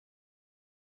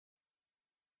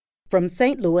from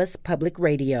St. Louis Public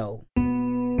Radio.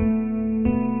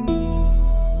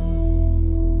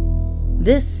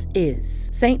 This is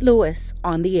St. Louis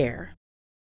on the Air.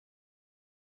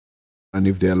 And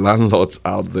if there are landlords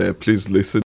out there, please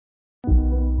listen.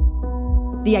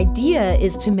 The idea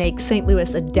is to make St.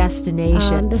 Louis a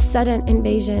destination. The sudden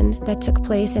invasion that took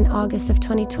place in August of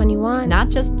 2021. It's not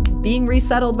just being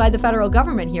resettled by the federal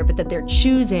government here, but that they're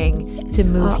choosing to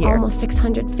move here. Almost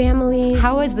 600 families.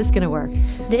 How is this going to work?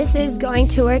 This is going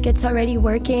to work. It's already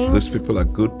working. These people are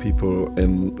good people,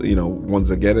 and once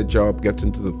they get a job, get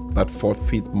into that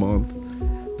 4th month,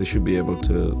 they should be able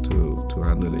to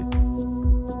handle it.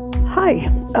 Hi,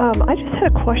 I just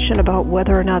had a question about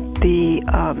whether or not the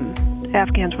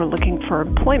Afghans were looking for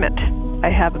employment. I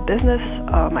have a business.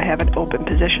 I have an open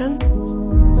position.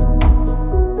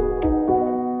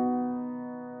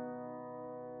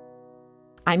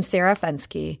 I'm Sarah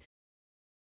Fensky.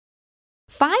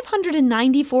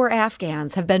 594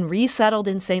 Afghans have been resettled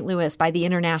in St. Louis by the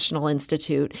International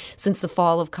Institute since the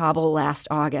fall of Kabul last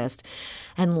August.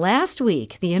 And last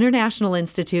week, the International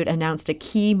Institute announced a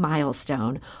key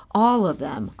milestone. All of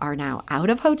them are now out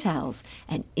of hotels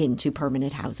and into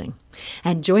permanent housing.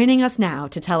 And joining us now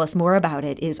to tell us more about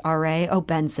it is Aray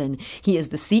Obenson. He is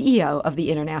the CEO of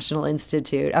the International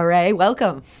Institute. Aray,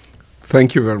 welcome.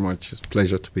 Thank you very much. It's a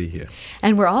pleasure to be here.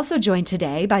 And we're also joined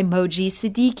today by Moji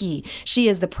Siddiqui. She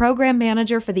is the program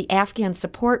manager for the Afghan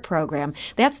Support Program.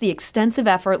 That's the extensive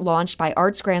effort launched by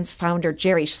Arts Grants founder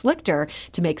Jerry Schlichter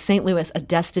to make St. Louis a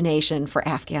destination for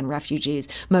Afghan refugees.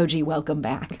 Moji, welcome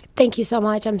back. Thank you so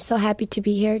much. I'm so happy to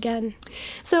be here again.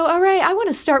 So, Aray, I want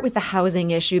to start with the housing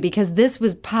issue because this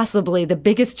was possibly the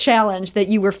biggest challenge that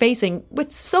you were facing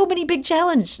with so many big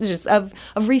challenges of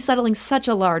resettling such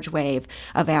a large wave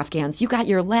of Afghans. You got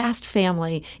your last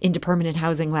family into permanent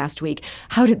housing last week.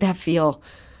 How did that feel?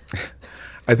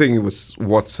 I think it was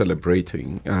worth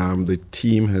celebrating. The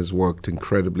team has worked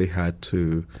incredibly hard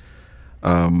to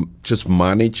just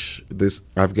manage these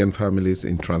Afghan families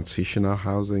in transitional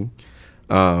housing.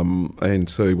 And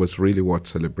so it was really worth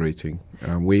celebrating.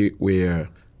 We are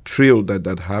thrilled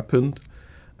that happened.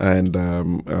 And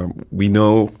we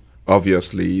know,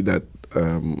 obviously, that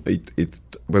it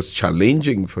was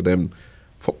challenging for them,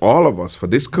 for all of us, for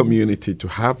this community, to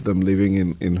have them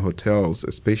living in hotels,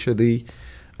 especially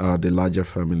the larger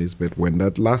families. But when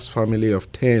that last family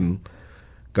of 10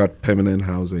 got permanent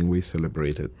housing, we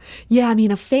celebrated. Yeah, I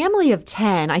mean, a family of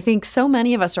 10, I think so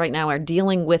many of us right now are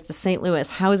dealing with the St. Louis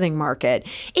housing market.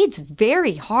 It's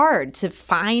very hard to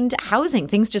find housing.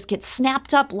 Things just get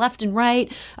snapped up left and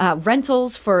right.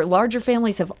 Rentals for larger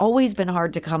families have always been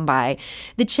hard to come by.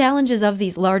 The challenges of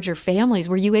these larger families,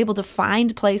 were you able to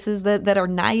find places that are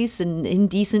nice and in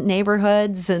decent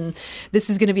neighborhoods, and this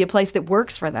is going to be a place that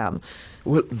works for them?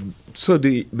 Well, so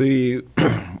the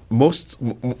most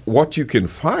what you can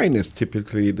find is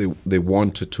typically the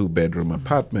 1 to 2 bedroom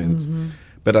apartments. Mm-hmm.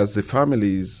 But as the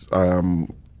families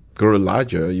grow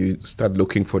larger, you start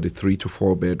looking for the 3 to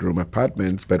 4 bedroom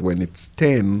apartments. But when it's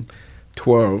 10,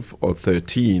 12, or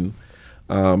 13,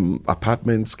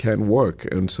 apartments can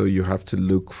work, and so you have to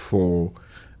look for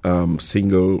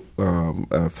single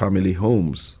family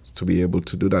homes to be able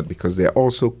to do that, because there are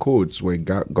also codes we're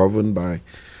governed by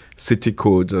city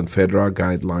codes and federal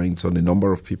guidelines on the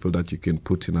number of people that you can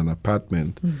put in an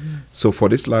apartment. Mm-hmm. So for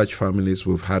these large families,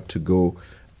 we've had to go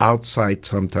outside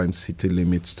sometimes city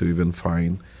limits to even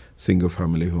find single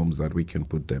family homes that we can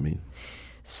put them in.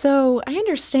 So I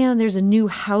understand there's a new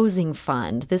housing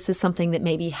fund. This is something that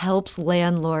maybe helps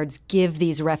landlords give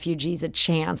these refugees a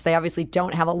chance. They obviously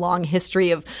don't have a long history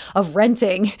of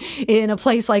renting in a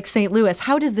place like St. Louis.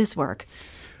 How does this work?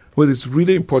 Well, it's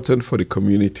really important for the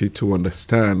community to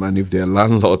understand, and if there are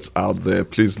landlords out there,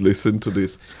 please listen to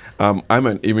this. I'm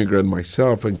an immigrant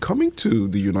myself, and coming to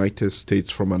the United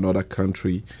States from another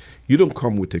country, you don't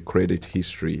come with a credit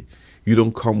history. You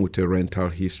don't come with a rental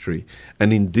history.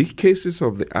 And in the cases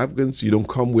of the Afghans, you don't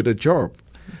come with a job.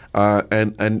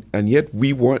 And yet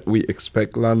we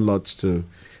expect landlords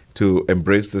to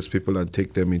embrace these people and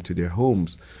take them into their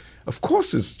homes. Of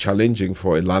course, it's challenging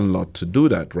for a landlord to do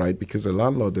that, right? Because a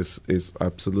landlord is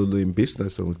absolutely in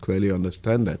business, and we clearly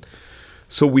understand that.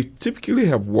 So we typically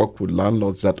have worked with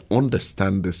landlords that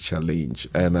understand this challenge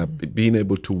and are being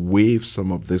able to waive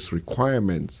some of these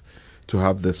requirements to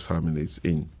have these families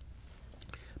in.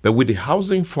 But with the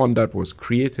housing fund that was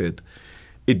created,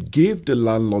 it gave the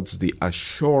landlords the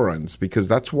assurance, because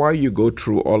that's why you go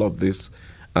through all of this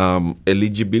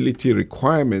eligibility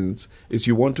requirements, is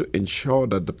you want to ensure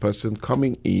that the person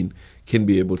coming in can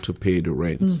be able to pay the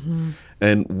rents. Mm-hmm.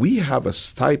 And we have a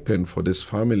stipend for these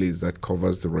families that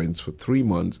covers the rents for 3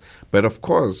 months. But of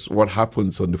course, what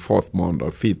happens on the 4th month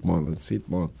or 5th month and 6th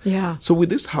month? Yeah. So with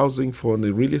this housing fund,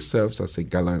 it really serves as a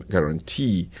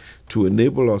guarantee to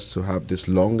enable us to have this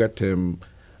longer-term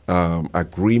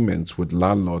agreements with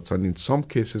landlords. And in some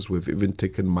cases, we've even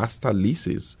taken master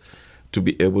leases to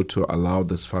be able to allow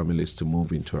these families to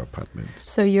move into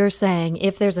apartments. So you're saying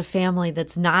if there's a family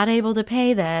that's not able to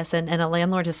pay this and a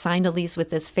landlord has signed a lease with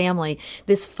this family,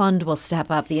 this fund will step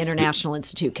up. The International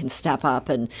Institute can step up,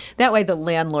 and that way the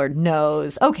landlord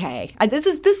knows, okay, this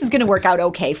is going to work out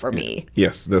okay for me.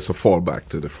 Yes, there's a fallback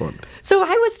to the fund. So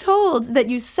I was told that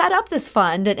you set up this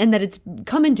fund and that it's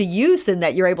come into use and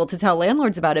that you're able to tell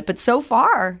landlords about it. But so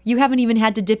far, you haven't even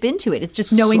had to dip into it. It's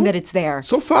just knowing that it's there.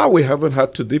 So far, we haven't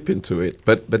had to dip into it,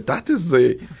 but that is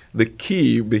the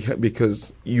key,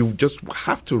 because you just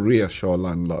have to reassure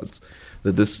landlords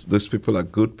that these people are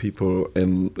good people,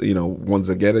 and once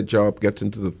they get a job, get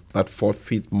into that 4th,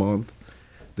 5th month,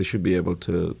 they should be able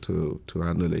to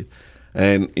handle it.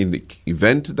 And in the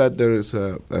event that there is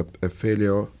a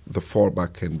failure, the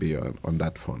fallback can be on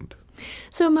that fund.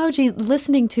 So, Moji,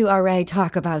 listening to Aray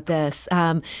talk about this,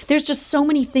 there's just so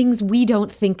many things we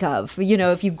don't think of.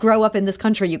 If you grow up in this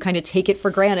country, you kind of take it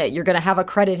for granted. You're going to have a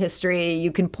credit history.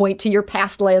 You can point to your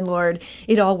past landlord.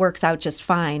 It all works out just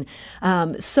fine.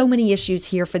 So many issues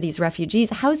here for these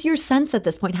refugees. How's your sense at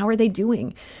this point? How are they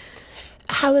doing?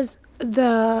 How is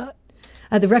the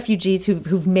refugees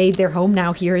who've made their home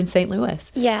now here in St.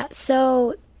 Louis? Yeah,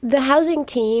 so the housing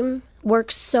team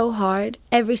works so hard.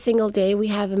 Every single day we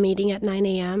have a meeting at 9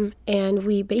 a.m. and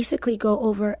we basically go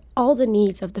over all the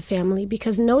needs of the family,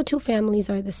 because no two families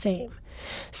are the same.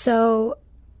 So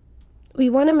we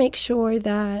want to make sure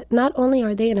that not only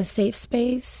are they in a safe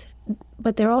space,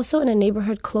 but they're also in a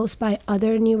neighborhood close by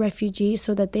other new refugees,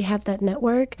 so that they have that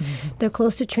network. Mm-hmm. They're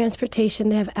close to transportation.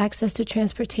 They have access to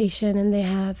transportation, and they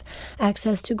have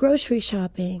access to grocery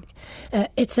shopping.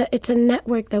 It's a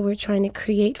network that we're trying to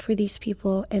create for these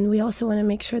people, and we also want to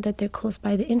make sure that they're close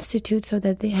by the Institute, so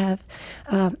that they have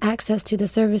access to the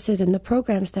services and the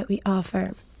programs that we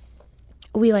offer.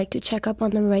 We like to check up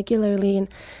on them regularly, and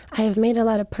I have made a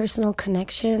lot of personal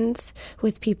connections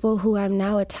with people who I'm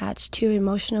now attached to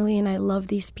emotionally, and I love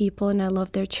these people and I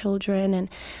love their children, and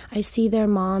I see their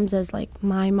moms as like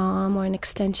my mom or an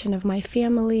extension of my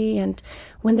family. And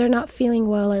when they're not feeling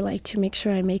well, I like to make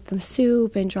sure I make them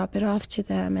soup and drop it off to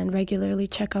them and regularly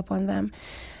check up on them.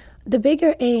 The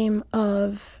bigger aim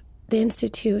of the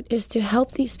Institute is to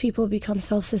help these people become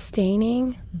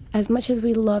self-sustaining. As much as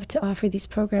we love to offer these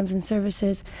programs and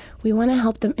services, we want to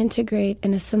help them integrate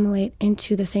and assimilate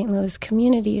into the St. Louis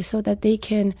community, so that they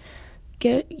can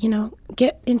get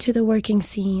into the working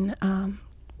scene,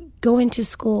 go into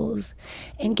schools,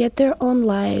 and get their own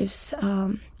lives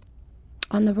on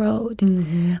the road,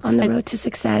 to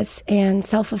success and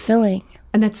self-fulfilling.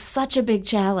 And that's such a big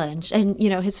challenge. And,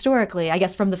 historically, I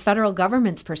guess from the federal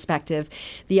government's perspective,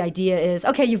 the idea is,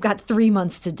 okay, you've got 3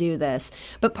 months to do this.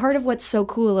 But part of what's so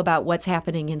cool about what's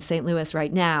happening in St. Louis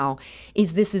right now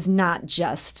is this is not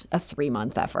just a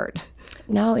 3-month effort.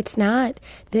 No, it's not.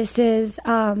 This is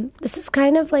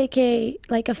kind of like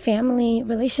a family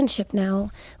relationship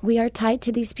now. We are tied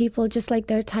to these people just like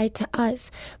they're tied to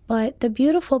us. But the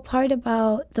beautiful part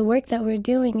about the work that we're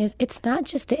doing is it's not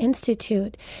just the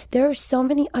Institute. There are so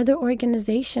many other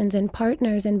organizations and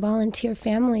partners and volunteer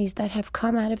families that have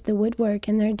come out of the woodwork,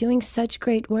 and they're doing such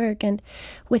great work. And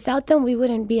without them, we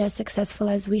wouldn't be as successful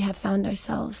as we have found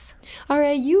ourselves.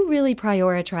 Aray, you really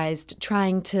prioritized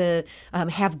trying to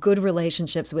have good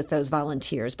relationships with those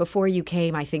volunteers. Before you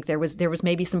came, I think there was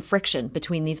maybe some friction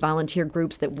between these volunteer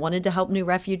groups that wanted to help new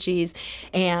refugees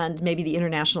and maybe the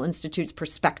International Institute's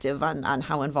perspective on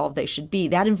how involved they should be.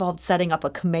 That involved setting up a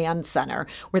command center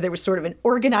where there was sort of an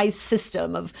organized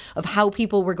system of how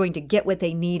people were going to get what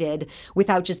they needed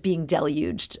without just being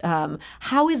deluged.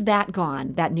 How has that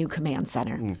gone, that new command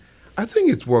center? I think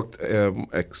it's worked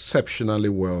exceptionally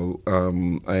well.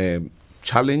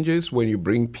 Challenges when you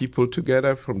bring people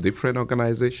together from different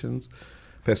organizations,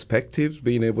 perspectives,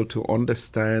 being able to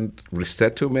understand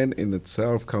resettlement in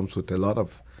itself comes with a lot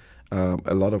of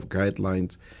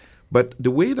guidelines. But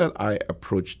the way that I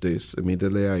approached this,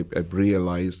 immediately I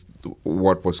realized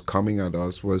what was coming at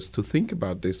us was to think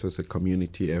about this as a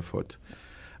community effort,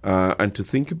 and to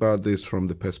think about this from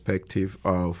the perspective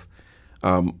of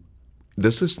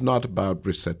this is not about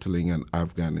resettling an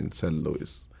Afghan in St.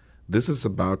 Louis. This is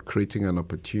about creating an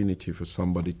opportunity for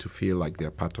somebody to feel like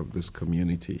they're part of this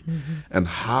community. Mm-hmm. And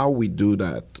how we do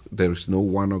that, there is no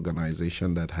one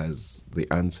organization that has the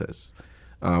answers.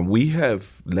 We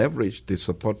have leveraged the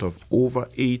support of over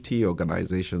 80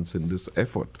 organizations in this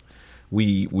effort.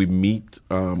 We meet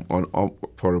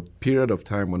for a period of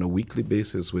time on a weekly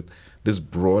basis with this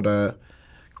broader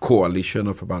coalition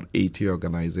of about 80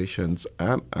 organizations,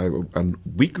 and on a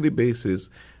weekly basis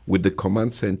with the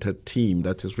command center team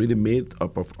that is really made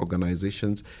up of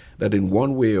organizations that in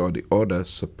one way or the other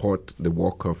support the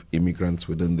work of immigrants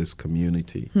within this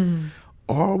community.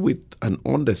 All with an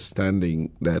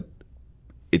understanding that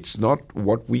it's not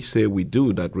what we say we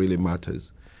do that really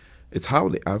matters. It's how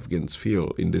the Afghans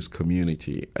feel in this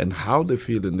community, and how they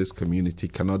feel in this community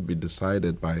cannot be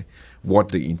decided by what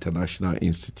the International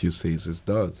Institute says it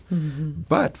does.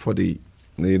 But for the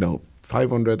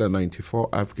 594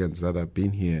 Afghans that have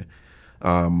been here,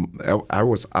 I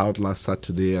was out last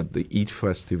Saturday at the Eid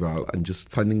Festival and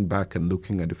just standing back and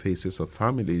looking at the faces of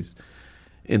families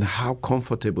in how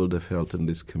comfortable they felt in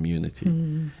this community,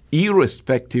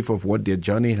 irrespective of what their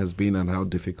journey has been and how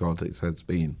difficult it has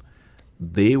been.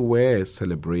 They were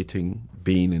celebrating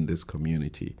being in this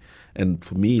community. And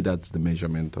for me, that's the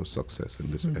measurement of success in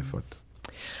this effort.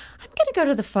 I'm going to go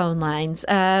to the phone lines.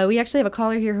 We actually have a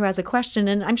caller here who has a question,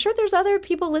 and I'm sure there's other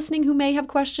people listening who may have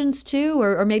questions too,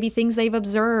 or maybe things they've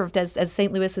observed as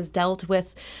St. Louis has dealt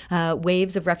with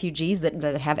waves of refugees that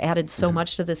have added so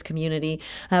much to this community.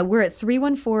 We're at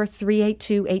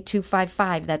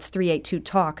 314-382-8255. That's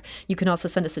 382-TALK. You can also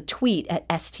send us a tweet at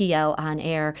STL on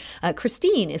air.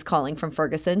 Christine is calling from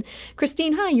Ferguson.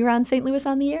 Christine, hi, you're on St. Louis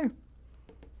on the Air.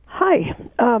 Hi.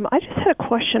 I just had a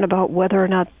question about whether or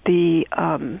not the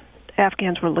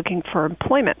Afghans were looking for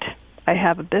employment. I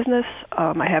have a business.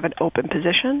 I have an open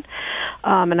position,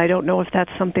 and I don't know if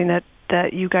that's something that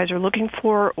you guys are looking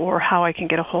for, or how I can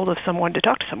get a hold of someone to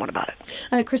talk to someone about it.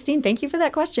 Christine, thank you for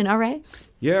that question. All right.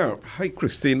 Yeah. Hi,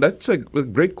 Christine. That's a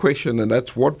great question, and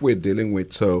that's what we're dealing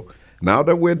with. So now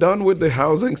that we're done with the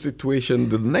housing situation,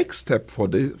 the next step for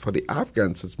the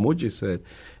Afghans, as Moji said,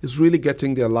 is really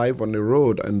getting their life on the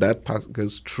road, and that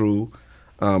goes through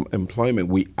employment.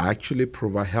 We actually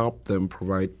help them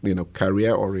provide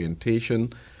career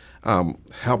orientation,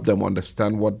 help them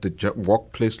understand what the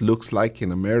workplace looks like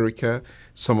in America,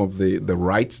 some of the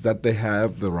rights that they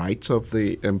have, the rights of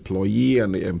the employee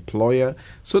and the employer,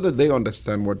 so that they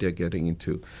understand what they're getting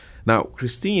into. Now,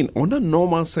 Christine, under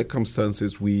normal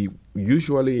circumstances, we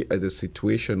usually at a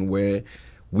situation where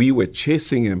we were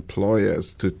chasing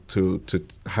employers to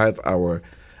have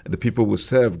the people we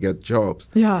serve get jobs.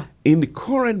 Yeah. In the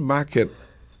current market,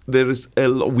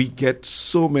 we get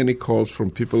so many calls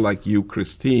from people like you,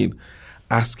 Christine,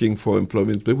 asking for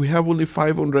employment, but we have only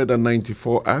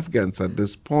 594 Afghans at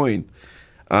this point.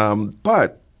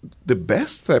 But the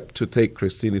best step to take,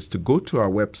 Christine, is to go to our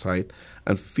website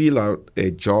and fill out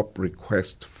a job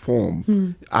request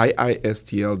form,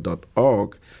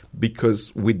 iistl.org,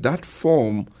 because with that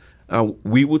form,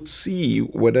 we would see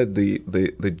whether the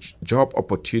job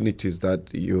opportunities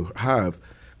that you have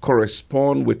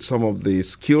correspond with some of the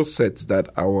skill sets that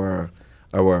the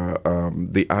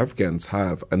Afghans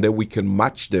have, and then we can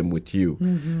match them with you.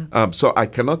 So I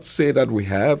cannot say that we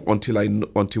have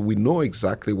until we know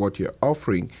exactly what you're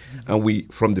offering,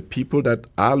 and from the people that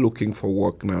are looking for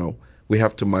work now, we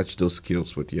have to match those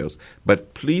skills with yours.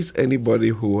 But please, anybody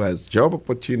who has job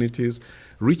opportunities,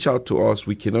 reach out to us.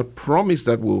 We cannot promise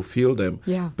that we'll fill them,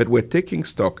 but we're taking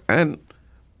stock. And,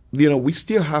 we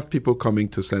still have people coming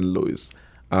to St. Louis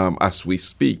as we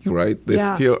speak, right?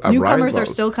 There's still arrivals. Newcomers are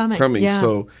still coming. Yeah.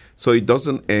 So it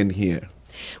doesn't end here.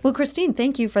 Well, Christine,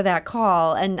 thank you for that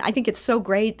call, and I think it's so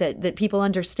great that people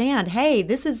understand. Hey,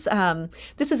 this is a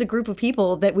group of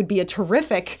people that would be a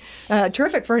terrific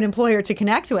for an employer to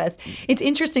connect with. It's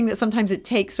interesting that sometimes it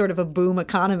takes sort of a boom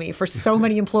economy for so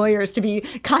many employers to be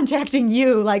contacting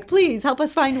you, like, please help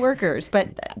us find workers. But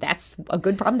that's a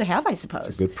good problem to have, I suppose.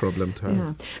 It's a good problem to have.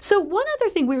 Yeah. So one other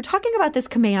thing, we were talking about this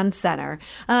command center,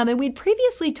 and we'd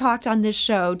previously talked on this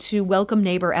show to Welcome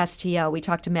Neighbor STL. We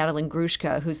talked to Madeline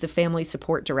Grushka, who's the family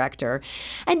support director.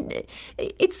 And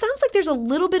it sounds like there's a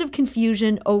little bit of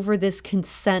confusion over this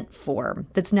consent form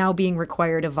that's now being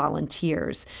required of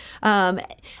volunteers. And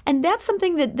that's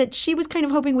something that she was kind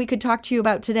of hoping we could talk to you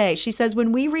about today. She says,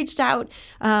 when we reached out,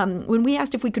 when we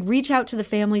asked if we could reach out to the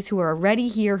families who are already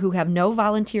here who have no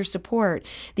volunteer support,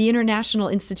 the International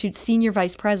Institute's senior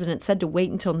vice president said to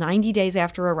wait until 90 days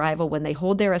after arrival when they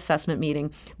hold their assessment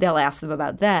meeting. They'll ask them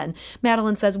about then.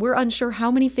 Madeline says, we're unsure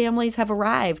how many families have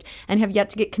arrived and have yet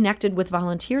to get connected with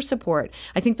volunteer support.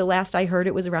 I think the last I heard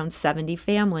it was around 70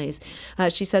 families.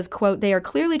 She says, quote, they are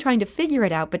clearly trying to figure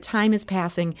it out, but time is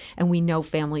passing and we know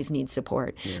families need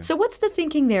support. Yeah. So what's the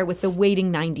thinking there with the waiting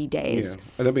 90 days?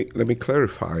 Yeah. Let me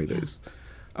clarify this.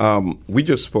 We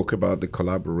just spoke about the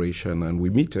collaboration, and we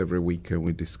meet every week and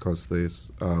we discuss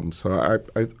this.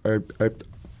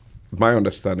 My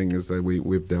understanding is that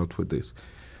we've dealt with this.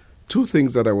 Two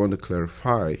things that I want to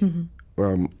clarify.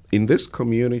 In this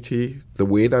community, the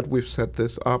way that we've set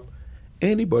this up,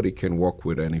 anybody can work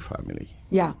with any family.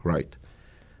 Yeah. Right.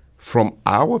 From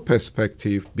our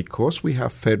perspective, because we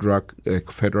have federal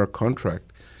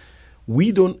contract,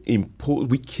 we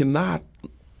cannot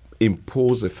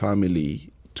impose a family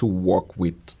to work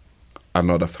with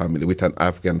another family, with an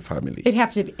Afghan family. It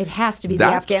has to be the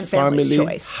Afghan family's choice.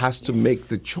 That family has to make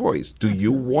the choice. Do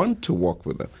you want to work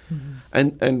with them?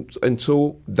 And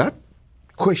so that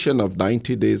question of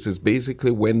 90 days is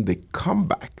basically when they come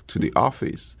back to the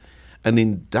office. And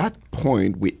in that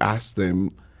point, we ask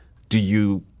them,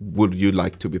 would you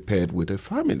like to be paired with a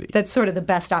family? That's sort of the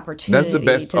best opportunity. That's the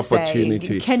best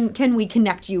opportunity. Can we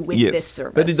connect you with this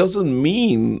service? But it doesn't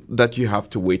mean that you have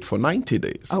to wait for 90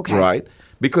 days, right?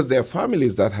 Because there are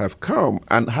families that have come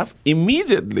and have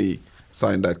immediately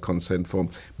signed that consent form.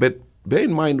 But bear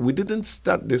in mind, we didn't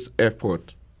start this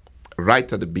effort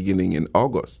right at the beginning in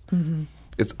August.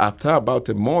 It's after about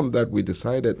a month that we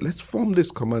decided, let's form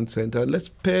this command center, let's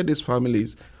pair these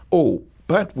families.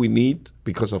 But we need,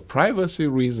 because of privacy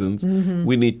reasons,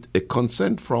 we need a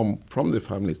consent from the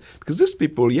families. Because these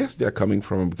people, yes, they're coming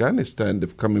from Afghanistan, they're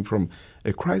coming from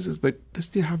a crisis, but they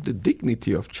still have the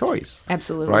dignity of choice.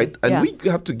 Absolutely. Right? And we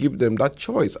have to give them that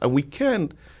choice. And we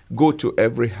can't go to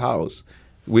every house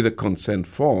with a consent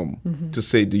form to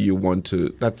say, do you want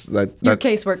to? Your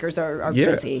caseworkers are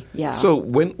busy. Yeah. So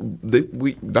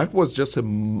that was just a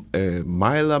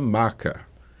mile marker.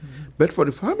 But for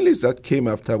the families that came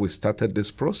after we started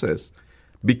this process,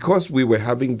 because we were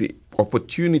having the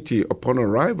opportunity upon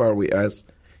arrival, we asked,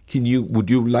 would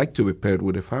you like to be paired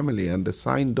with a family? And they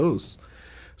signed those.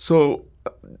 So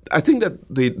I think that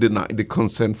the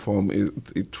consent form,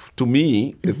 to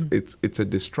me, it's a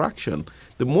distraction.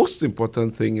 The most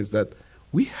important thing is that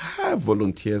we have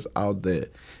volunteers out there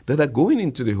that are going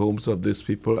into the homes of these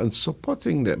people and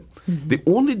supporting them. The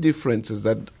only difference is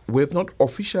that we have not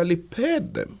officially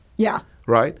paired them. Yeah.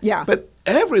 Right? Yeah. But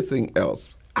everything else,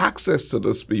 access to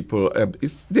those people,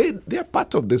 they're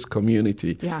part of this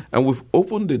community. Yeah. And we've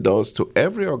opened the doors to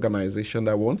every organization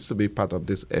that wants to be part of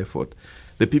this effort.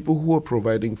 The people who are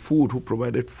providing food, who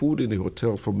provided food in the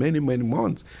hotel for many, many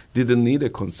months, didn't need a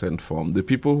consent form. The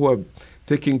people who are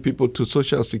taking people to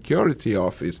Social Security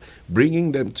office,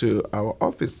 bringing them to our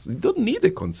office, you don't need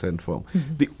a consent form.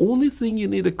 The only thing you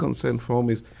need a consent form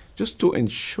is just to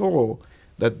ensure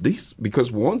that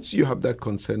because once you have that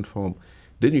consent form,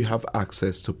 then you have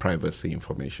access to privacy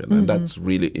information, and that's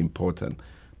really important.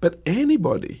 But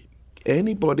anybody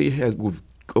we've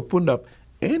opened up,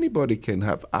 anybody can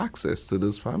have access to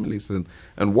those families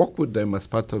and work with them as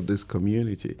part of this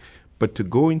community. But to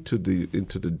go into the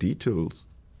details,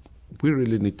 we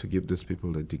really need to give these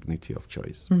people the dignity of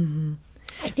choice.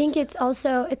 I think it's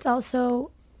also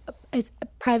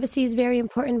privacy is very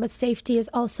important, but safety is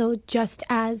also just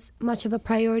as much of a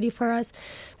priority for us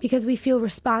because we feel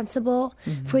responsible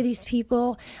for these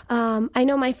people. I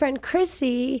know my friend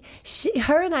Chrissy,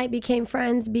 her and I became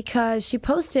friends because she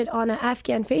posted on an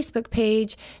Afghan Facebook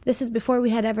page, this is before we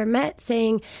had ever met,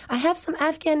 saying, I have some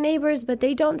Afghan neighbors, but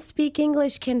they don't speak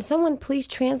English. Can someone please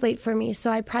translate for me?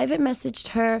 So I private messaged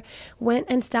her, went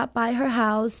and stopped by her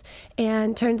house,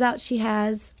 and turns out she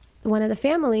has one of the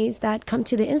families that come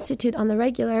to the Institute on the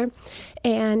regular,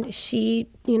 and she,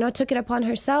 took it upon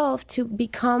herself to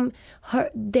become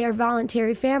their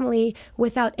voluntary family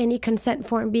without any consent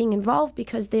form being involved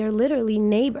because they're literally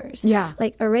neighbors. Yeah.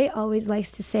 Like Array always likes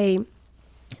to say,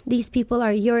 these people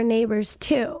are your neighbors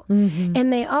too.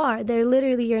 And they are. They're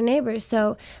literally your neighbors.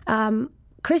 So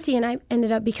Chrissy and I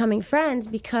ended up becoming friends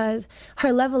because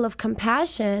her level of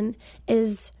compassion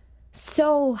is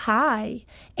so high,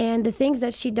 and the things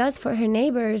that she does for her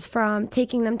neighbors, from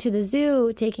taking them to the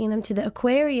zoo, taking them to the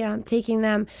aquarium, taking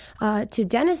them to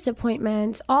dentist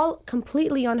appointments, all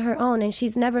completely on her own, and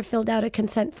she's never filled out a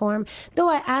consent form, though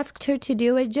I asked her to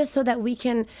do it just so that we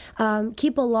can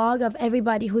keep a log of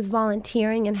everybody who's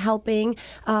volunteering and helping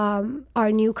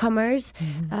our newcomers.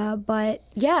 But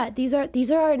yeah, these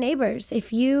are our neighbors.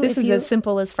 This is as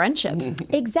simple as friendship.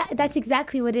 That's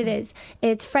exactly what it is.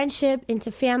 It's friendship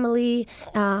into family.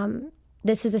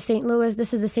 This is the St.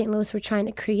 Louis we're trying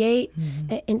to create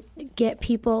and get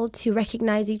people to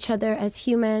recognize each other as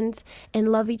humans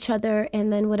and love each other.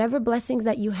 And then whatever blessings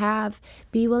that you have,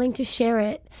 be willing to share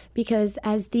it, because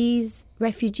as these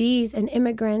refugees and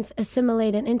immigrants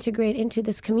assimilate and integrate into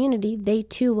this community, they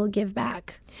too will give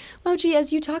back. Moji,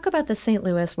 as you talk about the St.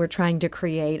 Louis we're trying to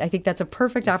create, I think that's a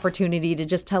perfect opportunity to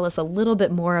just tell us a little bit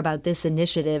more about this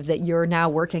initiative that you're now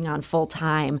working on full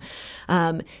time.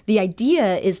 The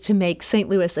idea is to make St.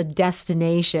 Louis a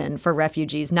destination for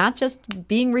refugees, not just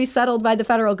being resettled by the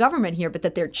federal government here, but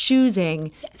that they're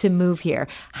choosing to move here.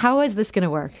 How is this going to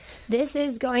work? This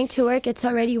is going to work. It's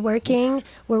already working.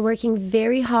 We're working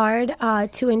very hard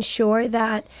to ensure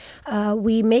that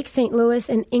we make St. Louis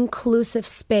an inclusive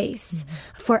space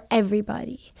for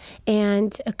everybody,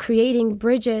 and creating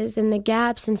bridges in the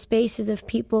gaps and spaces of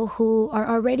people who are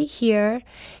already here,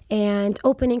 and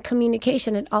opening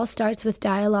communication. It all starts with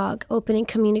dialogue, opening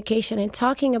communication, and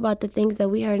talking about the things that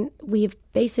we've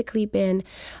basically been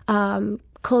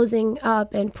closing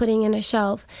up and putting in a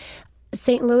shelf.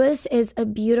 St. Louis is a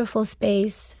beautiful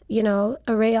space. You know,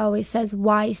 Array always says,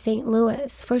 why St.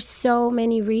 Louis? For so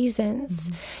many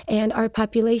reasons. And our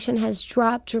population has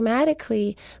dropped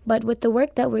dramatically. But with the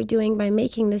work that we're doing by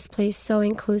making this place so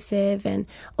inclusive and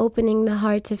opening the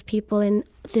hearts of people, and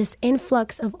this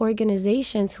influx of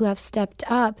organizations who have stepped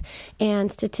up, and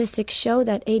statistics show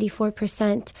that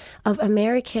 84% of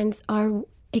Americans are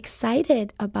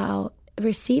excited about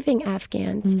receiving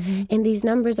Afghans. And these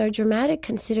numbers are dramatic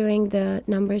considering the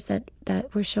numbers that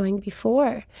were showing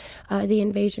before the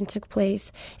invasion took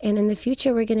place. And in the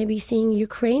future, we're going to be seeing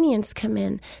Ukrainians come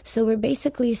in. So we're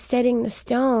basically setting the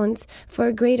stones for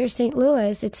a greater St.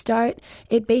 Louis.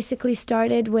 It basically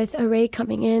started with Array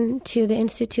coming in to the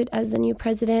Institute as the new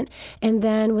president. And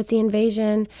then with the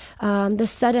invasion, the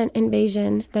sudden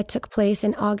invasion that took place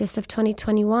in August of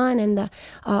 2021, and the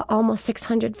almost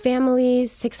 600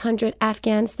 families, 600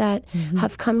 Afghans that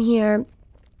have come here.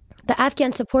 The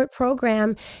Afghan Support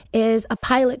Program is a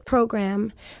pilot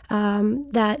program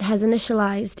that has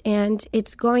initialized, and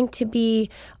it's going to be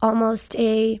almost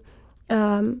a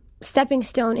stepping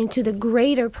stone into the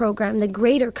greater program, the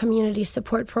greater community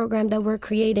support program that we're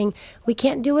creating. We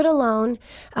can't do it alone.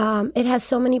 It has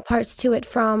so many parts to it,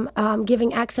 from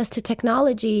giving access to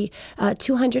technology,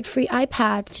 200 free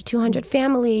iPads to 200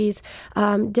 families,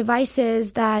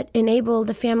 devices that enable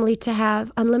the family to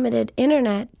have unlimited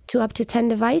internet to up to 10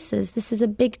 devices. This is a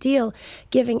big deal,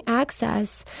 giving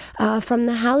access from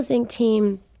the housing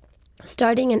team.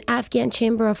 Starting an Afghan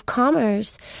Chamber of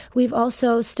Commerce. We've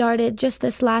also started, just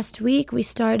this last week, we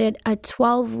started a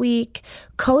 12-week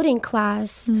coding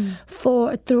class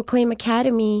through Claim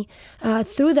Academy,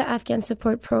 through the Afghan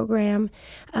Support Program,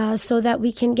 so that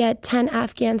we can get 10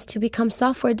 Afghans to become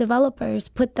software developers,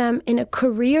 put them in a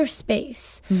career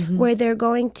space where they're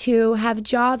going to have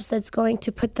jobs that's going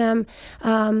to put them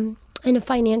in a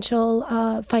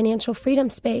financial freedom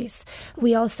space.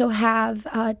 We also have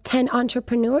 10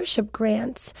 entrepreneurship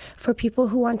grants for people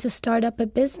who want to start up a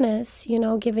business,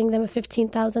 giving them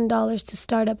 $15,000 to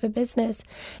start up a business.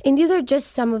 And these are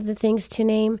just some of the things to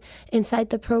name inside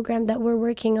the program that we're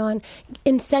working on,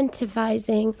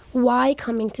 incentivizing why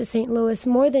coming to St. Louis,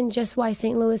 more than just why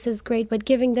St. Louis is great, but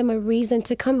giving them a reason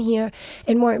to come here,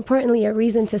 and more importantly, a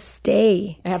reason to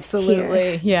stay.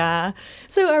 Absolutely. Here. Yeah.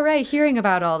 So, Array, hearing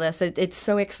about all this, it's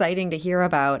so exciting to hear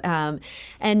about.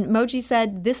 And Moji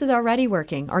said this is already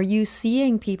working. Are you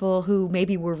seeing people who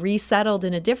maybe were resettled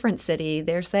in a different city?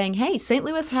 They're saying, hey, St.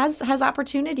 Louis has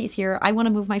opportunities here. I want to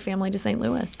move my family to St.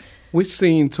 Louis. We're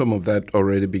seeing some of that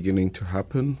already beginning to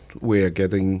happen. We're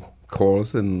getting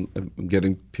calls and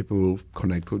getting people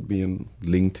connect with me on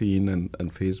LinkedIn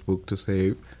and Facebook to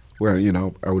say, well,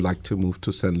 I would like to move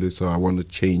to St. Louis, or I want to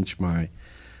change my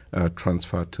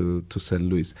transfer to St.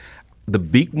 Louis. The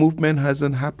big movement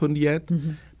hasn't happened yet,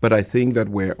 but I think that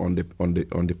we're on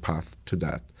the path to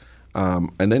that.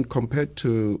 And then compared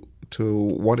to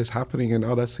what is happening in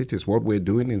other cities, what we're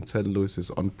doing in St. Louis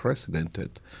is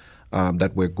unprecedented.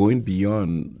 That we're going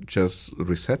beyond just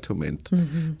resettlement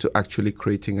to actually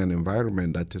creating an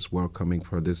environment that is welcoming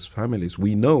for these families.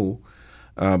 We know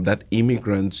that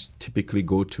immigrants typically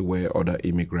go to where other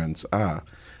immigrants are,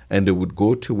 and they would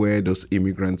go to where those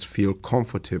immigrants feel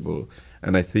comfortable.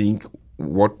 And I think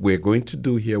what we're going to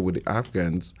do here with the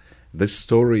Afghans, this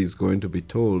story is going to be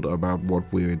told about what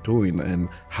we're doing and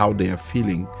how they are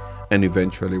feeling. And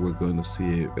eventually we're going to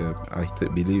see, I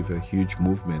believe, a huge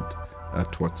movement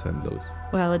towards St. Louis.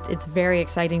 Well, it's very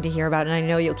exciting to hear about, and I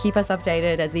know you'll keep us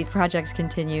updated as these projects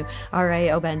continue. Array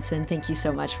Obenson, thank you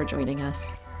so much for joining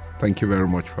us. Thank you very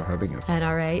much for having us. And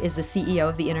Array is the CEO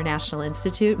of the International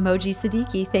Institute. Moji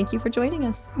Siddiqui, thank you for joining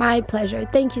us. My pleasure.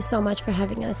 Thank you so much for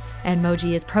having us. And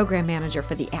Moji is Program Manager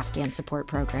for the Afghan Support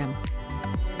Program.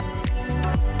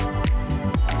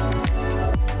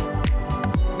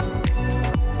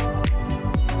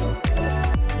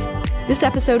 This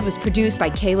episode was produced by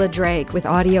Kayla Drake with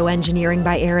audio engineering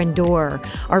by Aaron Dorr.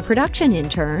 Our production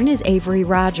intern is Avery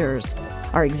Rogers.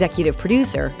 Our executive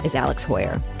producer is Alex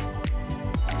Hoyer.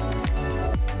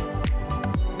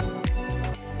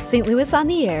 St. Louis on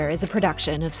the Air is a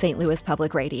production of St. Louis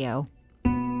Public Radio.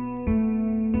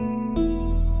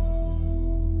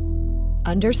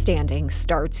 Understanding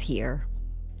starts here.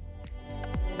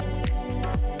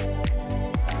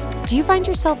 Do you find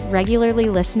yourself regularly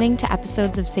listening to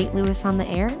episodes of St. Louis on the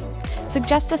Air?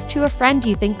 Suggest us to a friend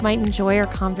you think might enjoy our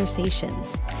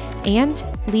conversations. And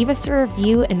leave us a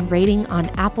review and rating on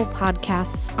Apple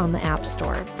Podcasts on the App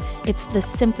Store. It's the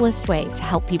simplest way to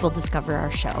help people discover our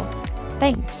show.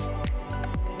 Thanks.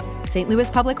 St.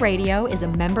 Louis Public Radio is a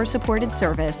member-supported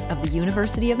service of the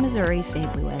University of Missouri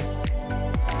St. Louis.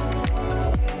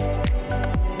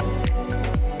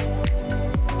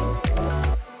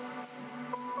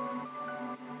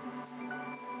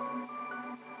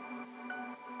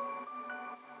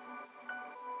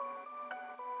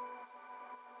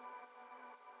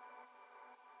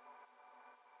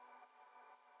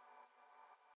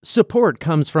 Support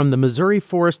comes from the Missouri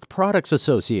Forest Products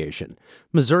Association.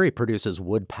 Missouri produces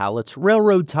wood pallets,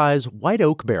 railroad ties, white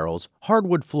oak barrels,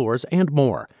 hardwood floors, and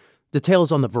more.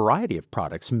 Details on the variety of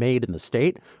products made in the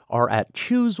state are at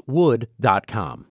choosewood.com.